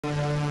Welcome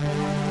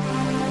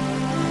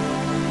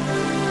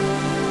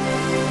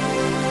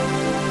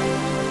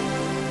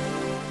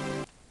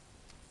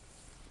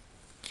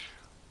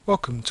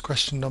to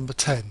question number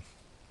 10.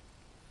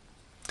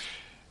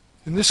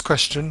 In this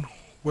question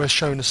we're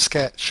shown a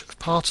sketch of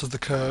part of the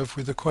curve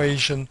with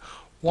equation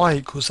y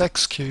equals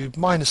x cubed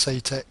minus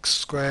 8x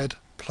squared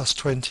plus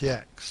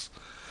 20x.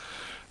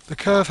 The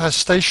curve has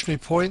stationary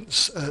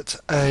points at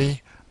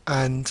A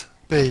and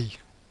B.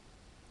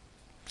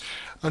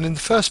 And in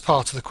the first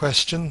part of the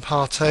question,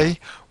 part A,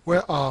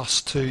 we're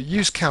asked to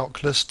use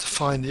calculus to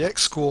find the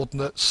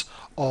x-coordinates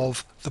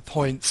of the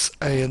points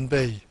A and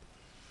B.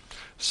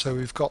 So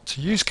we've got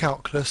to use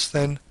calculus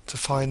then to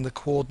find the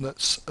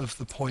coordinates of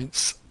the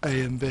points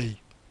A and B.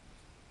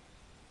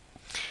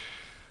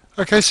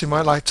 Okay, so you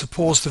might like to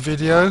pause the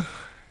video,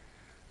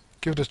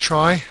 give it a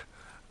try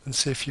and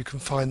see if you can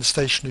find the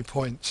stationary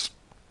points.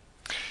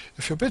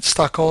 If you're a bit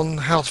stuck on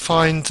how to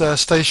find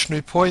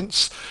stationary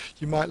points,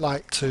 you might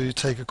like to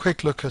take a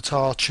quick look at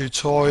our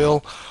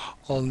tutorial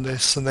on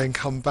this and then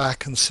come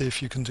back and see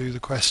if you can do the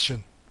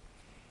question.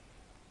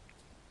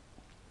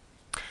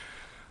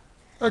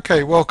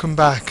 Okay, welcome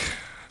back.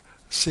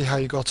 See how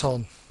you got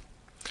on.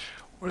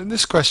 Well, in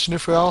this question,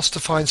 if we're asked to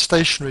find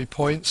stationary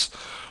points,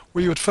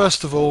 we would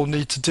first of all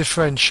need to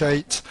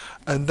differentiate,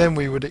 and then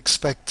we would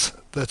expect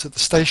that at the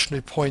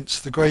stationary points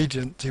the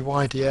gradient dy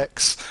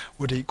dx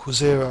would equal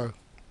 0.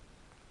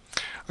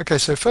 Okay,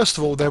 so first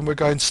of all then we're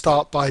going to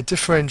start by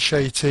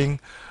differentiating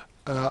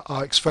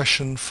our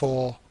expression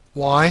for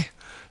y.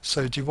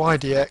 So dy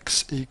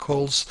dx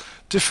equals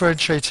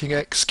differentiating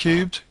x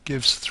cubed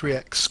gives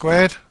 3x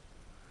squared.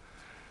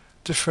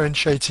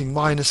 Differentiating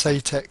minus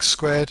 8x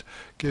squared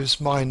gives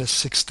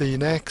minus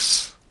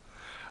 16x,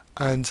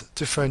 and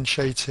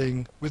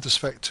differentiating with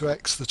respect to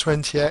x, the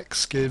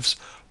 20x, gives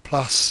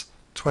plus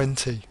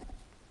 20.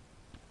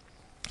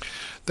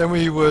 Then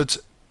we would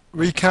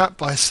recap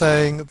by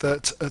saying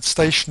that at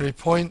stationary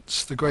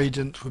points the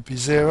gradient would be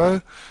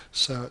 0.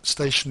 So at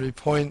stationary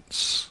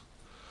points,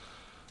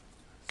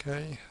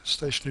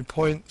 stationary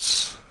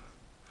points,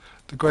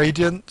 the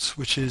gradient,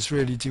 which is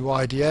really dy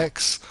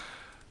dx,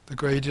 the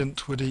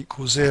gradient would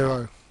equal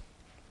 0.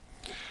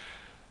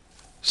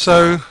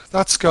 So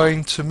that's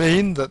going to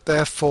mean that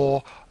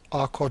therefore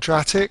our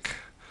quadratic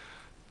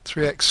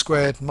 3x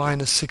squared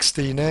minus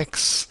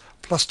 16x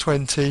plus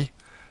 20,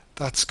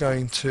 that's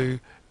going to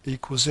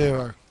equal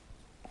 0.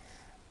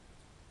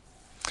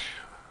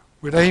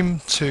 We'd aim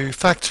to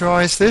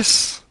factorize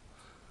this,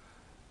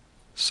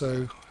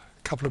 so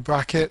a couple of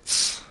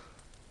brackets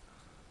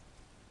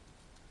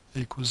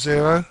equals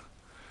 0.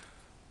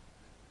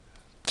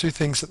 Two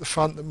things at the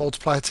front that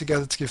multiply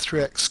together to give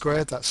 3x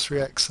squared, that's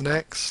 3x and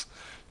x.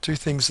 Two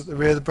things at the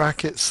rear of the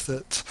brackets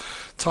that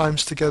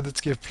times together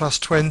to give plus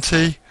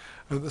 20,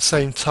 and at the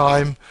same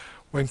time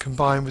when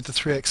combined with the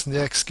 3x and the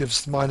x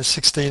gives the minus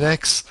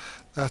 16x,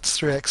 that's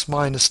 3x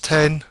minus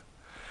 10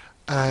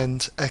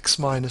 and x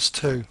minus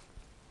 2.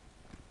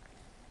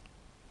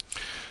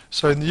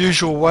 So in the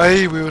usual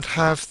way we would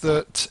have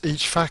that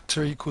each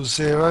factor equals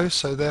 0,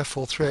 so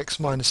therefore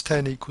 3x minus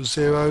 10 equals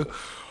 0,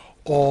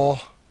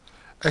 or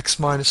x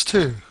minus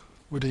 2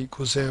 would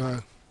equal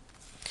 0.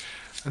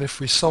 And if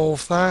we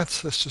solve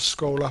that, let's just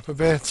scroll up a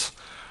bit,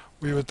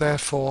 we would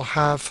therefore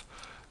have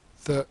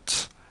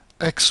that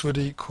x would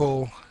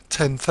equal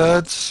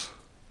 10/3,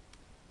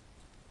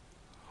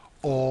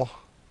 or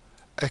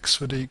x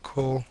would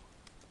equal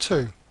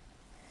 2.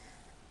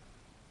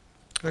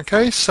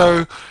 Okay,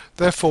 so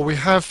therefore we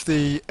have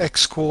the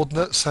x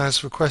coordinates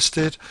as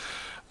requested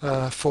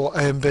for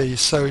A and B.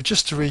 So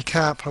just to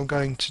recap, I'm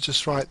going to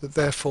just write that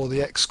therefore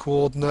the x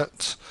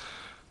coordinate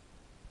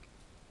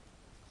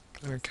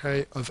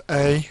of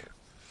A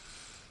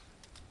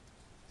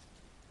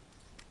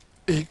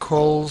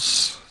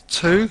equals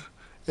 2.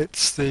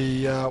 It's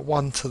the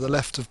one to the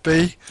left of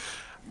B,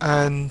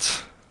 and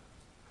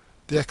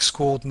the x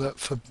coordinate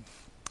for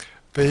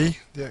B,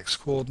 the x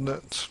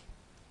coordinate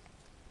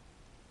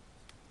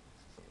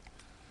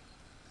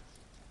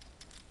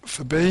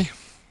for B,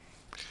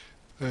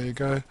 there you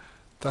go,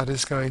 that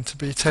is going to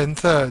be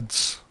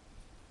 10/3.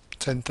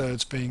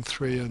 10/3 being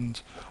 3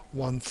 and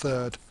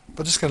 1/3.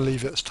 But just going to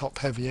leave it as top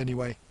heavy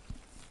anyway.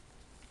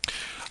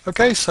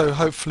 Okay, so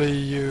hopefully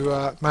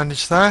you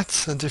managed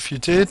that, and if you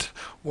did,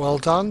 well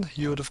done,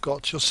 you would have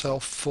got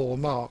yourself 4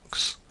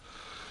 marks.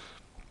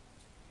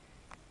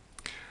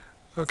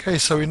 Okay,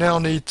 so we now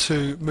need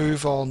to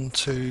move on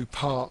to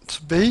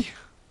part B,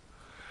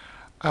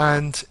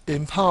 and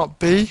in part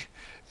B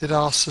it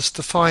asks us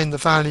to find the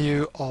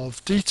value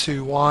of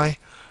d2y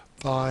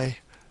by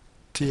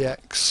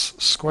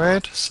dx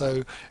squared.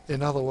 So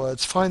in other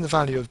words, find the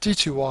value of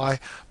d2y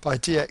by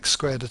dx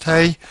squared at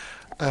A,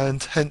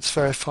 and hence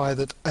verify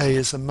that A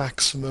is a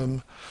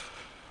maximum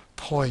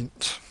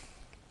point.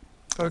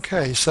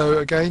 Okay, so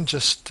again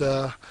just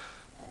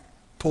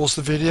pause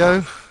the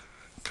video,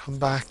 come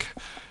back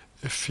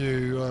if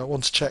you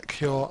want to check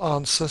your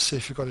answer, see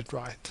if you got it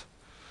right.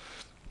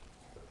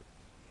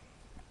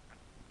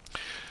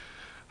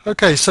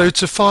 Okay, so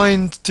to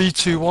find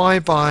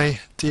d2y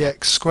by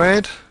dx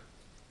squared,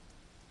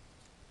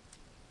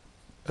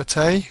 at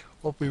A,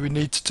 what we would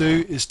need to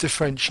do is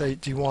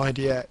differentiate dy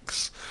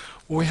dx.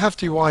 Well, we have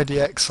dy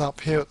dx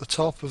up here at the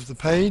top of the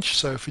page,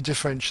 so if we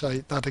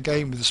differentiate that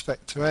again with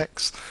respect to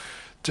x,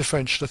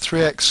 differential of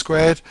 3x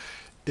squared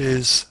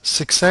is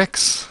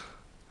 6x,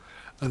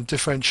 and the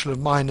differential of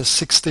minus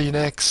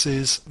 16x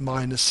is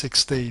minus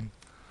 16.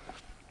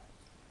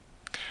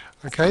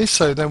 Okay,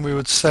 so then we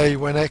would say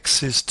when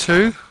x is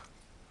 2,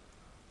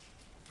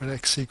 when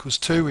x equals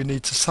 2, we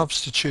need to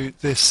substitute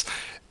this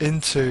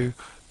into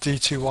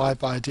d2y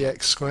by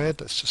dx squared.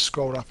 Let's just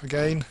scroll up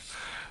again.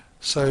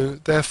 So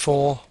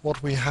therefore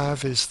what we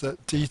have is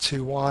that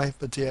d2y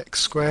by dx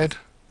squared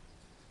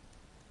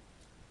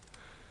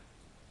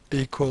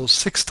equals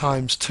 6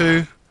 times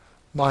 2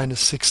 minus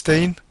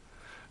 16.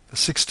 The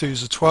 6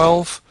 2's are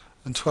 12,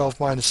 and 12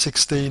 minus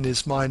 16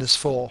 is minus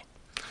 4.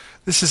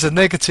 This is a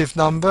negative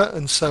number,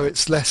 and so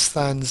it's less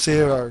than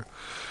 0.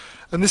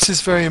 And this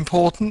is very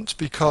important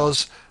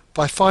because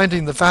by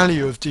finding the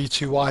value of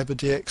d2y by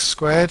dx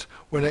squared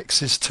when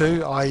x is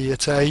 2, i.e. at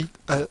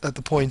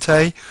the point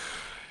A,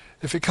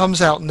 if it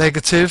comes out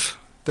negative,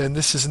 then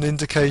this is an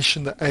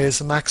indication that A is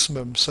a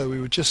maximum. So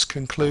we would just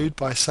conclude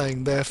by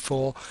saying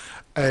therefore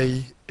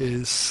A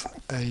is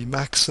a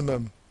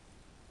maximum.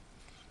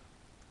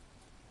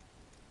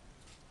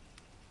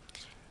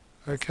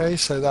 Okay,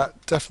 so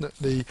that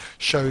definitely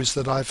shows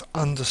that I've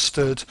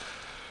understood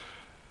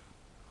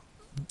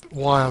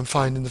why I'm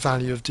finding the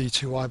value of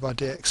d2y by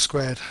dx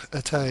squared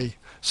at A.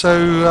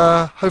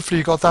 So hopefully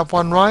you got that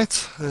one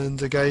right,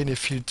 and again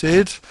if you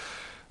did,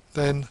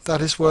 then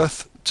that is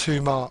worth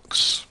 2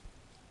 marks.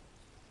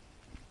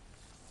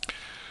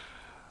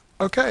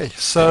 Okay,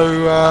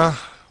 so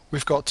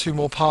we've got 2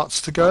 more parts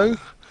to go,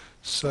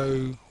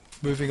 so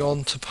moving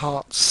on to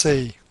part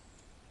C.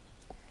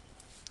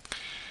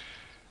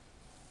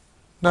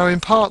 Now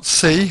in part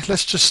C,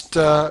 let's just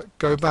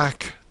go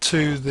back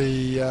to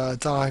the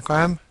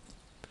diagram.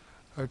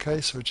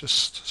 Okay, so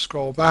just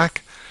scroll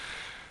back.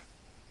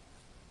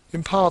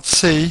 In part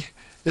C,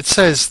 it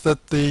says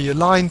that the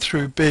line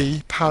through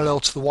B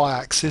parallel to the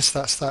y-axis,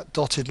 that's that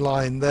dotted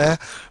line there,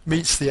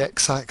 meets the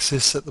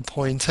x-axis at the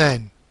point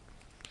N.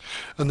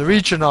 And the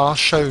region R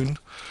shown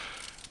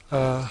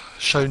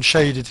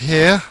shaded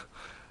here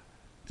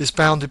is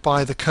bounded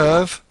by the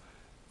curve,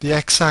 the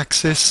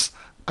x-axis,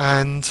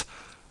 and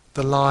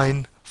the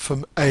line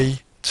from A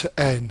to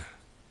N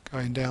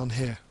going down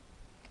here.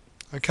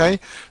 Okay,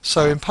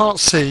 so in part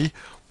C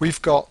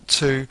we've got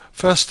to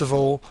first of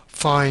all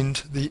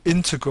find the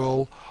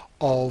integral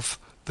of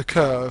the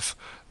curve,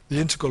 the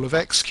integral of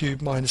x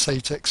cubed minus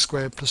 8x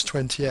squared plus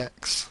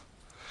 20x.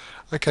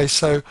 Okay,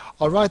 so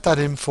I'll write that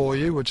in for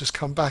you. We'll just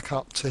come back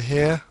up to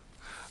here.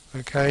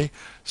 Okay,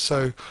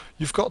 so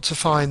you've got to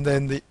find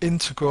then the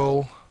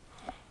integral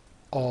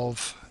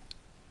of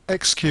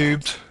x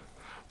cubed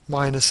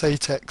minus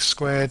 8x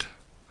squared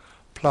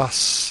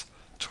plus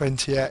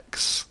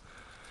 20x.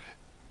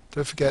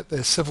 Don't forget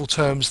there's several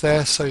terms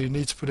there, so you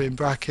need to put it in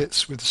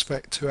brackets with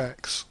respect to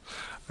x.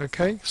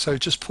 Okay, so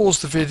just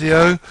pause the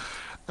video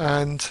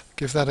and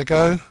give that a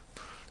go.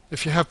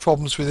 If you have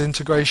problems with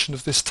integration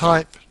of this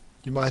type,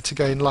 you might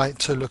again like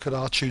to look at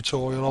our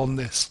tutorial on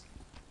this.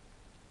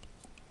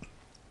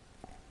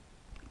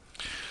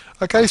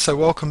 Okay, so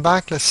welcome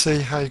back. Let's see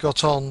how you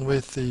got on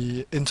with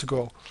the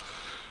integral.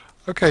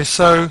 Okay,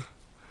 so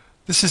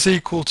this is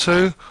equal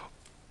to,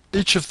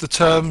 each of the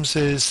terms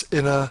is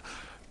in a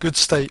good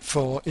state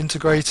for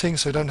integrating,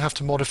 so you don't have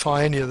to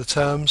modify any of the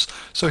terms,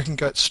 so we can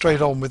get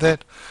straight on with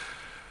it.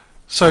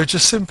 So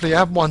just simply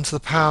add 1 to the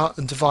power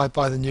and divide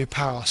by the new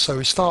power. So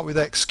we start with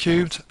x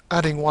cubed,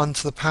 adding 1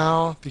 to the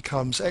power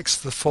becomes x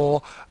to the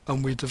 4,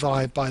 and we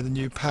divide by the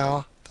new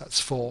power, that's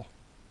 4.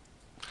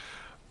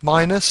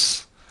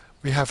 Minus,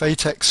 we have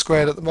 8x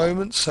squared at the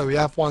moment, so we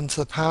add 1 to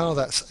the power,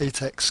 that's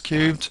 8x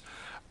cubed,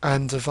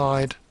 and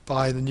divide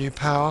by the new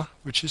power,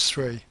 which is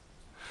 3.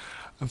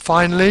 And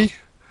finally,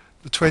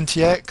 the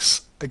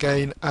 20x,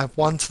 again add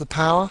 1 to the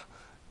power,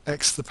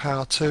 x to the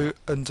power 2,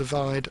 and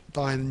divide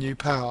by the new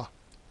power,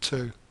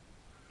 2.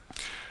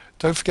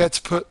 Don't forget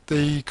to put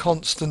the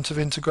constant of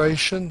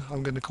integration,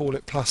 I'm going to call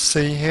it plus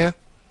c here.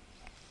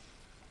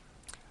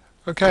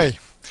 Okay,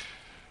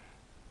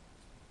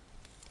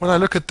 when I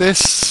look at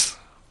this,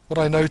 what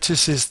I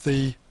notice is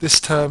this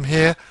term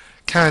here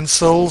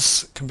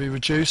cancels, can be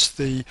reduced,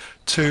 the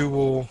 2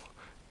 will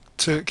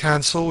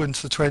cancel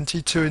into the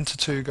 20, 2 into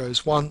 2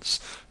 goes once,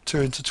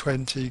 2 into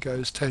 20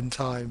 goes 10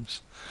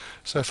 times.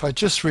 So if I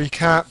just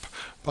recap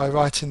by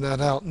writing that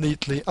out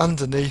neatly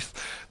underneath,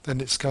 then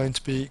it's going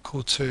to be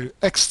equal to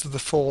x to the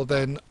 4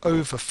 then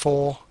over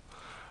 4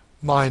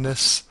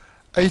 minus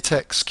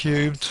 8x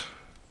cubed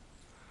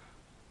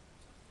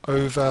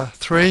over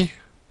 3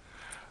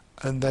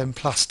 and then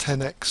plus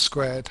 10x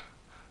squared.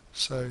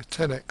 So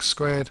 10x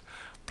squared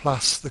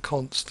plus the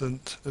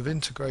constant of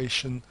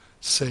integration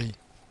c.